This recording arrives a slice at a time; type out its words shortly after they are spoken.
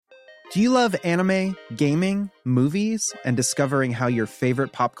Do you love anime, gaming, movies, and discovering how your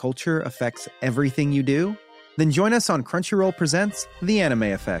favorite pop culture affects everything you do? Then join us on Crunchyroll Presents The Anime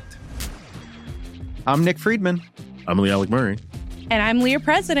Effect. I'm Nick Friedman. I'm Lee Alec Murray. And I'm Leah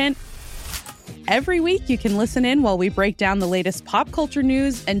President. Every week you can listen in while we break down the latest pop culture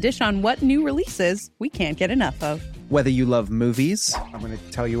news and dish on what new releases we can't get enough of. Whether you love movies, I'm going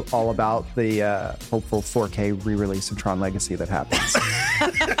to tell you all about the hopeful 4K re-release of Tron Legacy that happens.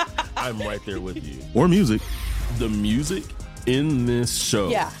 I'm right there with you. Or music. The music in this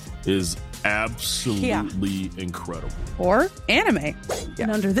show is absolutely incredible. Or anime. And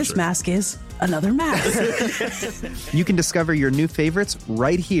under this mask is another mask. You can discover your new favorites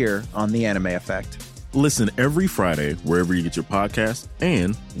right here on The Anime Effect. Listen every Friday wherever you get your podcasts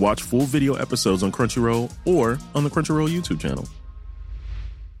and watch full video episodes on Crunchyroll or on the Crunchyroll YouTube channel.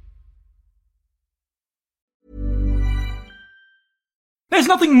 There's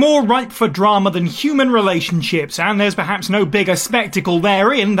nothing more ripe for drama than human relationships, and there's perhaps no bigger spectacle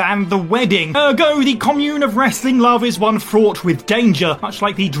therein than the wedding. Ergo, the commune of wrestling love is one fraught with danger, much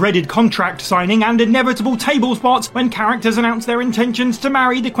like the dreaded contract signing and inevitable table spots when characters announce their intentions to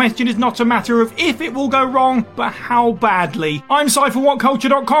marry. The question is not a matter of if it will go wrong, but how badly. I'm Cy for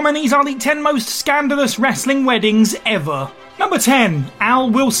WhatCulture.com, and these are the 10 most scandalous wrestling weddings ever. Number 10.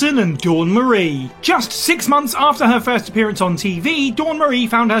 Al Wilson and Dawn Marie. Just 6 months after her first appearance on TV, Dawn Marie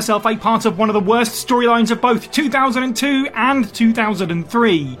found herself a part of one of the worst storylines of both 2002 and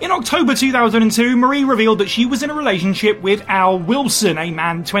 2003. In October 2002, Marie revealed that she was in a relationship with Al Wilson, a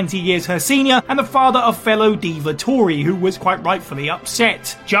man 20 years her senior and the father of fellow diva Tori, who was quite rightfully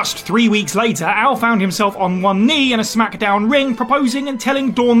upset. Just 3 weeks later, Al found himself on one knee in a SmackDown ring, proposing and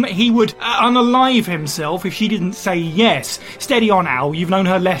telling Dawn that he would unalive himself if she didn't say yes. Steady on, Al, you've known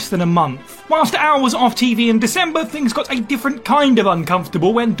her less than a month. Whilst Al was off TV in December, things got a different kind of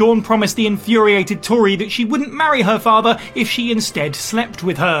uncomfortable when Dawn promised the infuriated Tori that she wouldn't marry her father if she instead slept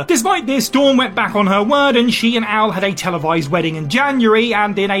with her. Despite this, Dawn went back on her word and she and Al had a televised wedding in January,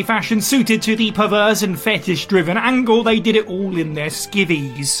 and in a fashion suited to the perverse and fetish-driven angle, they did it all in their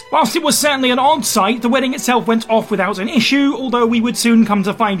skivvies. Whilst it was certainly an odd sight, the wedding itself went off without an issue, although we would soon come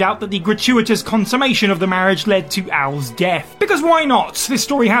to find out that the gratuitous consummation of the marriage led to Al's death. Because why not? This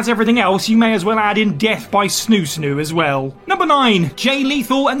story has everything else, you may as well add in death by snoo as well. Number 9. Jay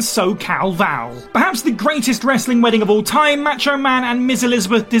Lethal and SoCal Val. Perhaps the greatest wrestling wedding of all time, Macho Man and Ms.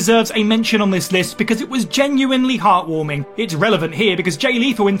 Elizabeth deserves a mention on this list because it was genuinely heartwarming. It's relevant here because Jay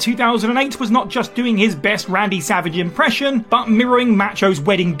Lethal in 2008 was not just doing his best Randy Savage impression, but mirroring Macho's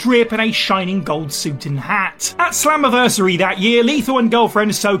wedding drip and a shining gold suit and hat. At Slammiversary that year, Lethal and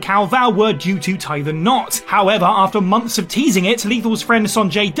girlfriend SoCal Val were due to tie the knot. However, after months of teasing it, Lethal's friend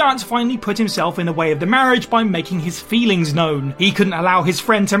Sonjay Dutt finally put himself in the way of the marriage by making his feelings known. He couldn't allow his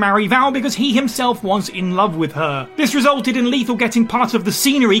friend to marry Val because he himself was in love with her. This resulted in Lethal getting part of the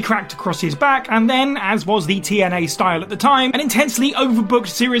scenery cracked across his back, and then, as was the TNA style at the time, an intensely overbooked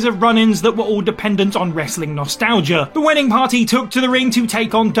series of run-ins that were all dependent on wrestling nostalgia. The wedding party took to the ring to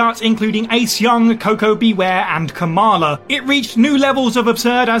take on Dutt, including Ace Young, Coco Beware, and Kamala. It reached new levels of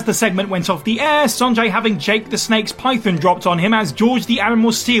absurd as the segment went off the air, Sonjay having Jake the Snake's Python dropped on him as George the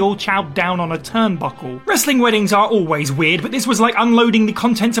Animal Steel chowed down on a turnbuckle. Wrestling weddings are always weird, but this was like unloading the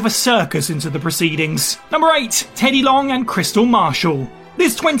contents of a circus into the proceedings. Number 8. Teddy Long and Crystal Marshall.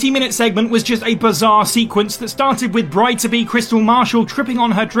 This 20-minute segment was just a bizarre sequence that started with bride-to-be Crystal Marshall tripping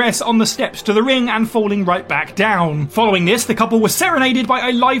on her dress on the steps to the ring and falling right back down. Following this, the couple was serenaded by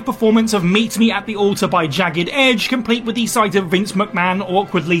a live performance of Meet Me at the Altar by Jagged Edge, complete with the sight of Vince McMahon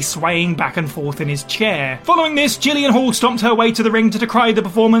awkwardly swaying back and forth in his chair. Following this, Jillian Hall stomped her way to the ring to decry the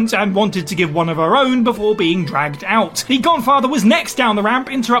performance and wanted to give one of her own before being dragged out. The Godfather was next down the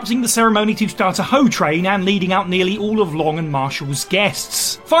ramp, interrupting the ceremony to start a hoe train and leading out nearly all of Long and Marshall's guests.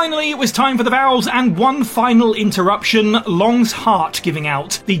 Finally, it was time for the vows and one final interruption, Long's heart giving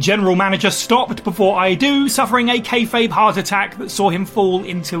out. The general manager stopped before I do, suffering a kayfabe heart attack that saw him fall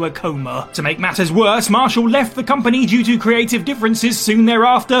into a coma. To make matters worse, Marshall left the company due to creative differences soon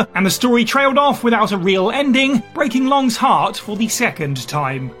thereafter, and the story trailed off without a real ending, breaking Long's heart for the second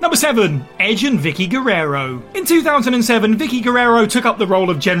time. Number 7. Edge and Vicky Guerrero. In 2007, Vicky Guerrero took up the role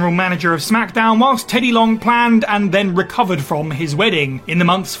of general manager of SmackDown whilst Teddy Long planned and then recovered from his wedding. wrestling. In the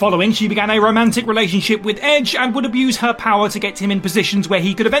months following, she began a romantic relationship with Edge and would abuse her power to get him in positions where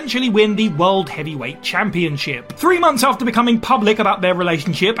he could eventually win the World Heavyweight Championship. 3 months after becoming public about their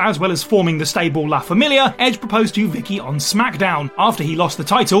relationship, as well as forming the stable La Familia, Edge proposed to Vicky on SmackDown. After he lost the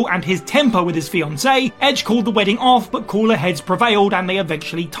title and his temper with his fiancée, Edge called the wedding off, but cooler heads prevailed and they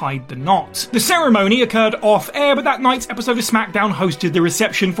eventually tied the knot. The ceremony occurred off-air, but that night's episode of SmackDown hosted the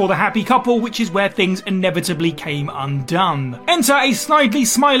reception for the happy couple, which is where things inevitably came undone. Enter a snidely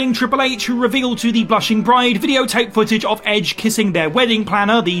smiling Triple H who revealed to the blushing bride videotape footage of Edge kissing their wedding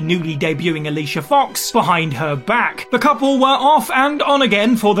planner, the newly debuting Alicia Fox, behind her back. The couple were off and on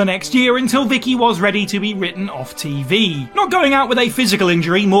again for the next year until Vicky was ready to be written off TV. Not going out with a physical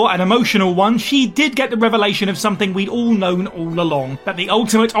injury, more an emotional one, she did get the revelation of something we'd all known all along, that the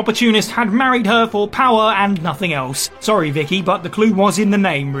ultimate opportunist had married her for power and nothing else. Sorry Vicky, but the clue was in the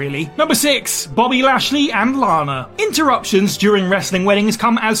name really. Number 6. Bobby Lashley and Lana. Interruptions during wrestling weddings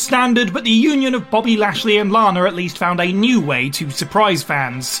come as standard, but the union of Bobby Lashley and Lana at least found a new way to surprise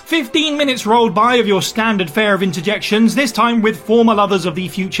fans. 15 minutes rolled by of your standard fare of interjections, this time with former lovers of the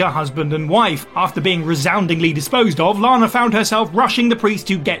future husband and wife. After being resoundingly disposed of, Lana found herself rushing the priest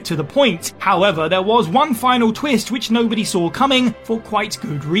to get to the point. However, there was one final twist which nobody saw coming, for quite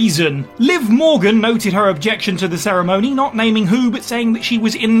good reason. Liv Morgan noted her objection to the ceremony, not naming who, but saying that she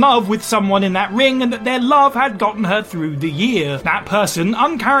was in love with someone in that ring and that their love had gotten her through the year. That person,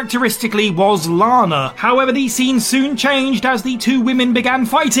 uncharacteristically, was Lana. However, the scene soon changed as the two women began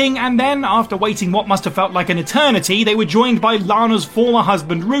fighting, and then, after waiting what must have felt like an eternity, they were joined by Lana's former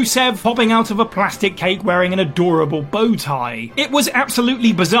husband Rusev, popping out of a plastic cake wearing an adorable bow tie. It was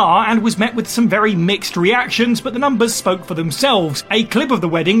absolutely bizarre and was met with some very mixed reactions, but the numbers spoke for themselves. A clip of the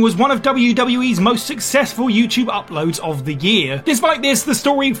wedding was one of WWE's most successful YouTube uploads of the year. Despite this, the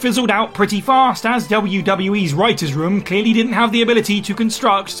story fizzled out pretty fast, as WWE's writers' room clearly didn't have the ability to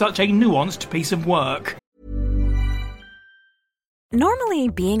construct such a nuanced piece of work. Normally,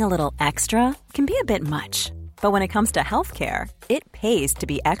 being a little extra can be a bit much, but when it comes to healthcare, it pays to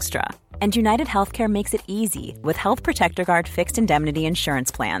be extra. And United Healthcare makes it easy with Health Protector Guard fixed indemnity insurance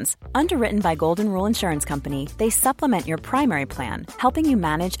plans. Underwritten by Golden Rule Insurance Company, they supplement your primary plan, helping you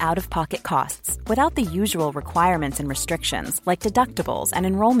manage out-of-pocket costs without the usual requirements and restrictions like deductibles and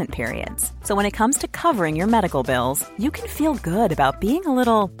enrollment periods. So when it comes to covering your medical bills, you can feel good about being a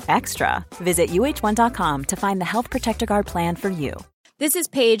little extra. Visit UH1.com to find the Health Protector Guard plan for you. This is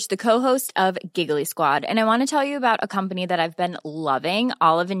Paige, the co-host of Giggly Squad, and I want to tell you about a company that I've been loving,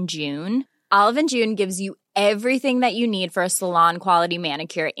 Olive & June. Olive & June gives you everything that you need for a salon-quality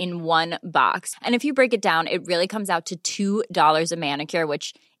manicure in one box. And if you break it down, it really comes out to $2 a manicure,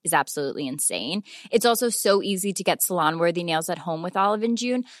 which is absolutely insane. It's also so easy to get salon-worthy nails at home with Olive &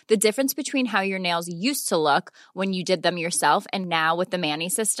 June. The difference between how your nails used to look when you did them yourself and now with the Mani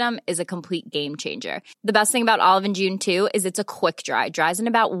system is a complete game changer. The best thing about Olive & June, too, is it's a quick dry. Dries in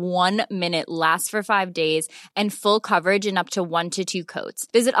about 1 minute, lasts for 5 days, and full coverage in up to 1 to 2 coats.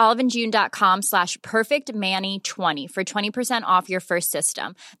 Visit oliveandjune.com/perfectmani20 for 20% off your first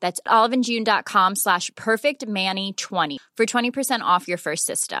system. That's oliveandjune.com/perfectmani20 for 20% off your first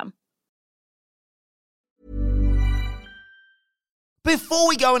system. Before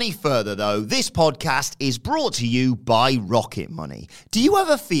we go any further, though, this podcast is brought to you by Rocket Money. Do you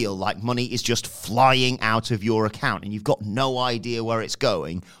ever feel like money is just flying out of your account and you've got no idea where it's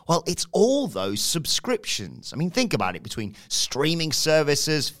going? Well, it's all those subscriptions. I mean, think about it. Between streaming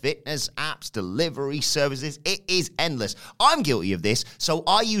services, fitness apps, delivery services, it is endless. I'm guilty of this, so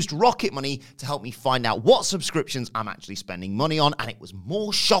I used Rocket Money to help me find out what subscriptions I'm actually spending money on, and it was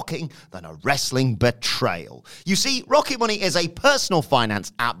more shocking than a wrestling betrayal. You see, Rocket Money is a personal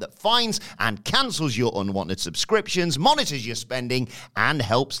finance app that finds and cancels your unwanted subscriptions, monitors your spending, and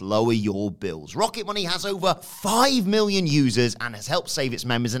helps lower your bills. Rocket Money has over 5 million users and has helped save its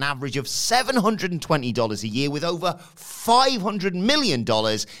members an average of $720 a year, with over $500 million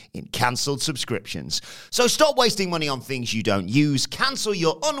in cancelled subscriptions. So stop wasting money on things you don't use. Cancel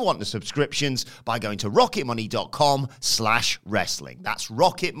your unwanted subscriptions by going to rocketmoney.com/wrestling. That's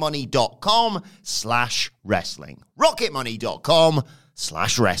rocketmoney.com/wrestling.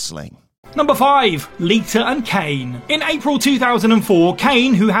 rocketmoney.com/wrestling. Number 5. Lita and Kane. In April 2004,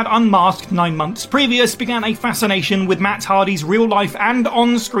 Kane, who had unmasked 9 months previous, began a fascination with Matt Hardy's real-life and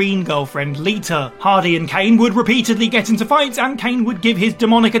on-screen girlfriend, Lita. Hardy and Kane would repeatedly get into fights, and Kane would give his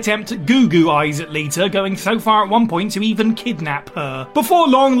demonic attempt at goo-goo eyes at Lita, going so far at one point to even kidnap her. Before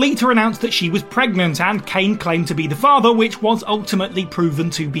long, Lita announced that she was pregnant, and Kane claimed to be the father, which was ultimately proven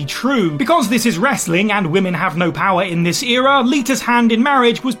to be true. Because this is wrestling and women have no power in this era, Lita's hand in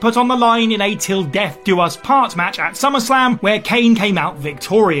marriage was put on the line Kane in a Till Death Do Us Part match at SummerSlam, where Kane came out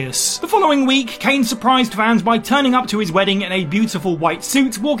victorious. The following week, Kane surprised fans by turning up to his wedding in a beautiful white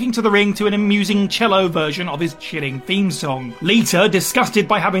suit, walking to the ring to an amusing cello version of his chilling theme song. Lita, disgusted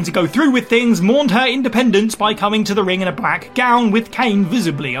by having to go through with things, mourned her independence by coming to the ring in a black gown, with Kane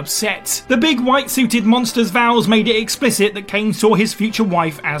visibly upset. The big white-suited monster's vows made it explicit that Kane saw his future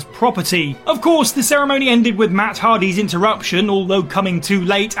wife as property. Of course, the ceremony ended with Matt Hardy's interruption, although coming too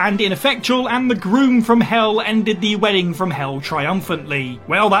late and ineffectual, and the groom from hell ended the wedding from hell triumphantly.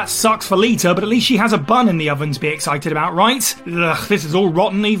 Well, that sucks for Lita, but at least she has a bun in the oven to be excited about, right? Ugh, this is all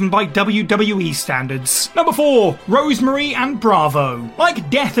rotten even by WWE standards. Number 4, Rosemary and Bravo. Like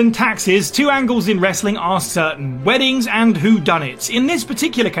death and taxes, two angles in wrestling are certain: weddings and whodunits. In this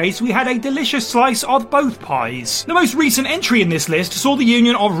particular case, we had a delicious slice of both pies. The most recent entry in this list saw the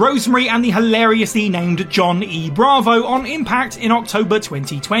union of Rosemary and the hilariously named John E. Bravo on Impact in October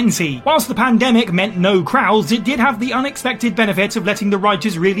 2020. Whilst the pandemic meant no crowds, it did have the unexpected benefit of letting the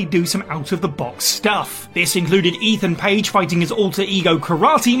writers really do some out-of-the-box stuff. This included Ethan Page fighting his alter ego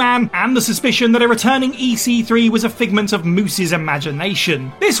Karate Man, and the suspicion that a returning EC3 was a figment of Moose's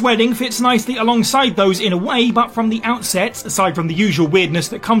imagination. This wedding fits nicely alongside those in a way, but from the outset, aside from the usual weirdness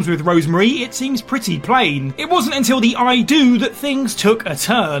that comes with Rosemary, it seems pretty plain. It wasn't until the I Do that things took a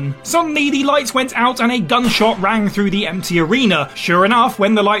turn. Suddenly the lights went out and a gunshot rang through the empty arena. Sure enough,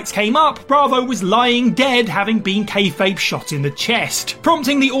 when the lights came up, Bravo was lying dead, having been kayfabe shot in the chest.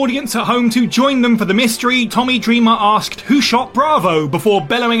 Prompting the audience at home to join them for the mystery, Tommy Dreamer asked, "Who shot Bravo?" before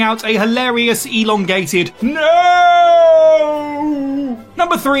bellowing out a hilarious elongated "No!"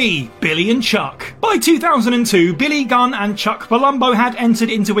 Number 3, Billy and Chuck. By 2002, Billy Gunn and Chuck Palumbo had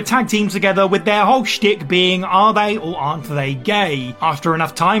entered into a tag team together, with their whole shtick being, are they or aren't they gay? After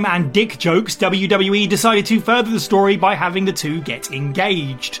enough time and dick jokes, WWE decided to further the story by having the two get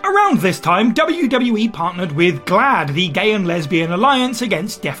engaged. Around this time, WWE partnered with GLAAD, the Gay and Lesbian Alliance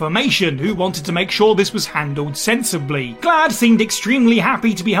Against Defamation, who wanted to make sure this was handled sensibly. GLAAD seemed extremely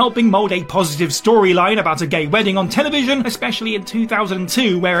happy to be helping mould a positive storyline about a gay wedding on television, especially in 2002,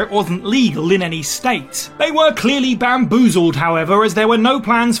 where it wasn't legal in any state. They were clearly bamboozled, however, as there were no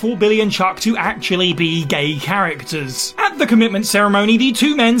plans for Billy and Chuck to actually be gay characters. At the commitment ceremony, the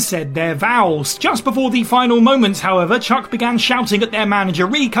two men said their vows. Just before the final moments, however, Chuck began shouting at their manager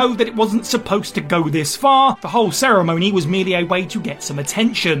Rico that it wasn't supposed to go this far. The whole ceremony was merely a way to get some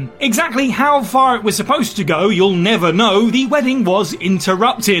attention. Exactly how far it was supposed to go, you'll never know. The wedding was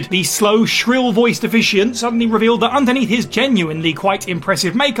interrupted. The slow, shrill-voiced officiant suddenly revealed that underneath his genuinely quite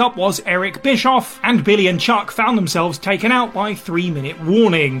impressive makeup was Eric Bischoff, and Billy and Chuck found themselves taken out by 3-minute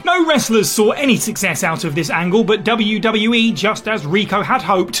warning. No wrestlers saw any success out of this angle, but WWE, just as Rico had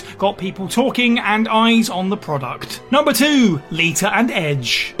hoped, got people talking and eyes on the product. Number 2, Lita and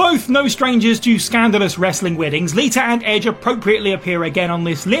Edge. Both no strangers to scandalous wrestling weddings, Lita and Edge appropriately appear again on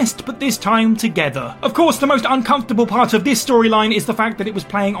this list, but this time together. Of course, the most uncomfortable part of this storyline is the fact that it was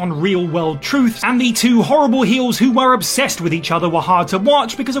playing on real-world truths, and the two horrible heels who were obsessed with each other were hard to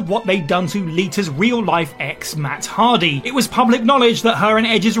watch because of what they'd done to Lita's real-life ex, Matt Hardy. It was public knowledge that her and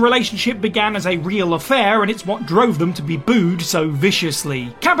Edge's relationship began as a real affair, and it's what drove them to be booed so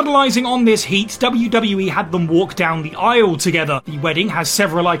viciously. Capitalising on this heat, WWE had them walk down the aisle together. The wedding has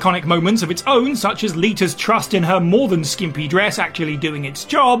several iconic moments of its own, such as Lita's trust in her more than skimpy dress actually doing its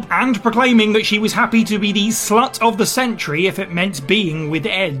job, and proclaiming that she was happy to be the slut of the century if it meant being with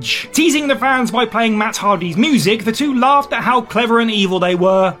Edge. Teasing the fans by playing Matt Hardy's music, the two laughed at how clever and evil they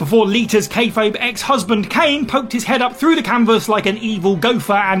were, before Lita's kayfabe ex-husband Kane poked his head up through the canvas like an evil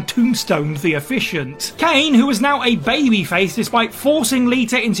gopher and tombstoned the officiant. Kane, who was now a babyface despite forcing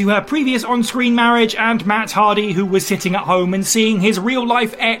Lita into her previous on-screen marriage, and Matt Hardy, who was sitting at home and seeing his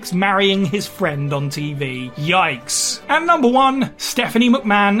real-life ex marrying his friend on TV. Yikes. And number 1, Stephanie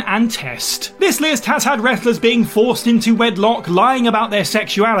McMahon and Test. This list has had wrestlers being forced into wedlock, lying about their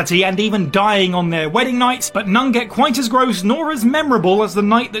sexuality, and even dying on their wedding nights, but none get quite as gross nor as memorable as the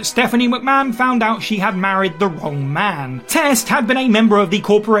night that Stephanie McMahon found out she had married the wrong man. Test had been a member of the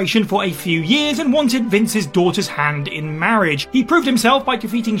corporation for a few years and wanted Vince's daughter's hand in marriage. He proved himself by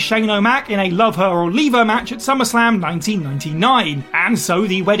defeating Shane O'Mac in a Love Her or Leave Her match at SummerSlam 1999, and so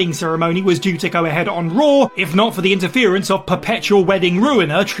the wedding ceremony was due to go ahead on Raw, if not for the interference of perpetual wedding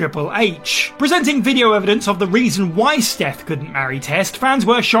ruiner Triple H. Presenting video evidence of the reason why Steph couldn't marry Test, fans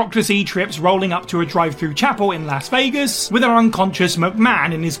were shocked to see Trips rolling up to a drive-thru chapel in Las Vegas with an unconscious Vince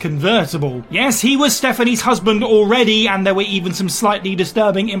McMahon in his convertible. Yes, he was Stephanie's husband already, and there were even some slightly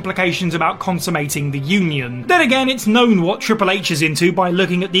disturbing implications about consummating the union. Then again, it's known what Triple H is into by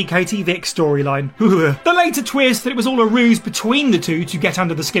looking at the Katie Vick storyline. The later twist that it was all a ruse between the two to get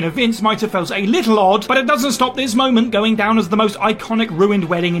under the skin of Vince might have felt a little odd, but it doesn't stop this moment going down as the most iconic ruined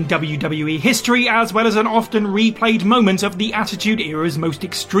wedding in WWE history, as well as an often replayed moment of the Attitude Era's most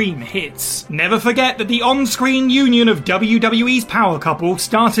extreme hits. Never forget that the on-screen union of WWE's power couple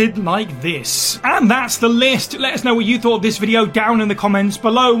started like this. And that's the list. Let us know what you thought of this video down in the comments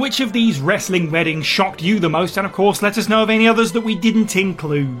below. Which of these wrestling weddings shocked you the most? And of course, let us know of any others that we didn't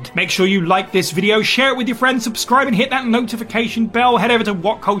include. Make sure you like this video, share it with your friends, subscribe and hit that notification bell. Head over to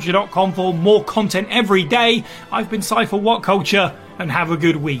whatculture.com for more content every day. I've been Cy for What Culture, and have a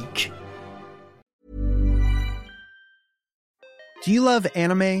good week. Do you love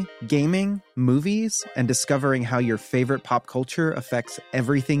anime, gaming, movies, and discovering how your favorite pop culture affects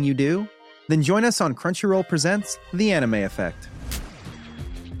everything you do? Then join us on Crunchyroll Presents The Anime Effect.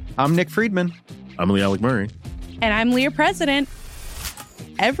 I'm Nick Friedman. I'm Lee Alec Murray. And I'm Leah President.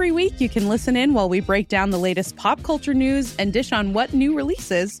 Every week you can listen in while we break down the latest pop culture news and dish on what new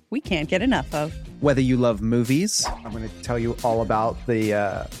releases we can't get enough of. Whether you love movies, I'm going to tell you all about the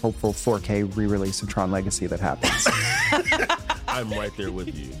hopeful 4K re-release of Tron Legacy that happens. I'm right there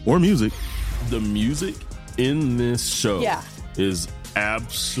with you. Or music. The music in this show is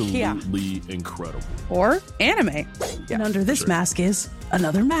absolutely incredible. Or anime. And under this mask is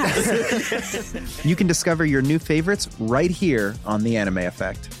another mask. You can discover your new favorites right here on The Anime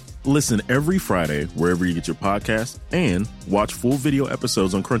Effect. Listen every Friday wherever you get your podcast, and watch full video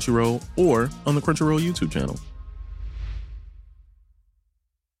episodes on Crunchyroll or on the Crunchyroll YouTube channel.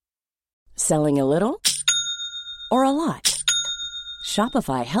 Selling a little or a lot?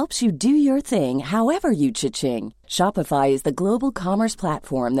 Shopify helps you do your thing however you cha-ching. Shopify is the global commerce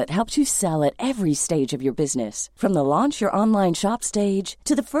platform that helps you sell at every stage of your business. From the launch your online shop stage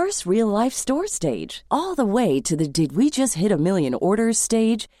to the first real-life store stage, all the way to the did we just hit a million orders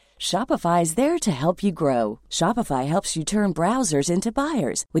stage. Shopify is there to help you grow. Shopify helps you turn browsers into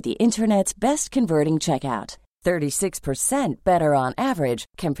buyers with the internet's best converting checkout. 36% better on average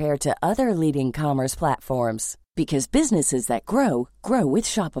compared to other leading commerce platforms. Because businesses that grow, grow with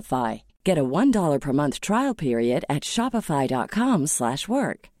Shopify. Get a $1 per month trial period at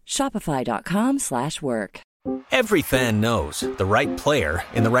shopify.com/work. Shopify.com/work. Every fan knows the right player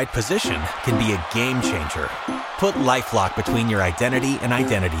in the right position can be a game changer. Put LifeLock between your identity and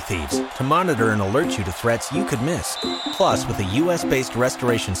identity thieves to monitor and alert you to threats you could miss. Plus, with a U.S.-based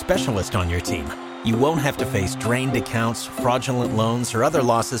restoration specialist on your team, you won't have to face drained accounts, fraudulent loans, or other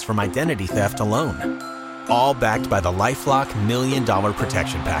losses from identity theft alone. All backed by the LifeLock $1 Million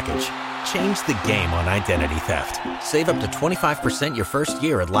Protection Package. Change the game on identity theft. Save up to 25% your first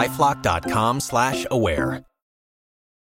year at LifeLock.com/aware.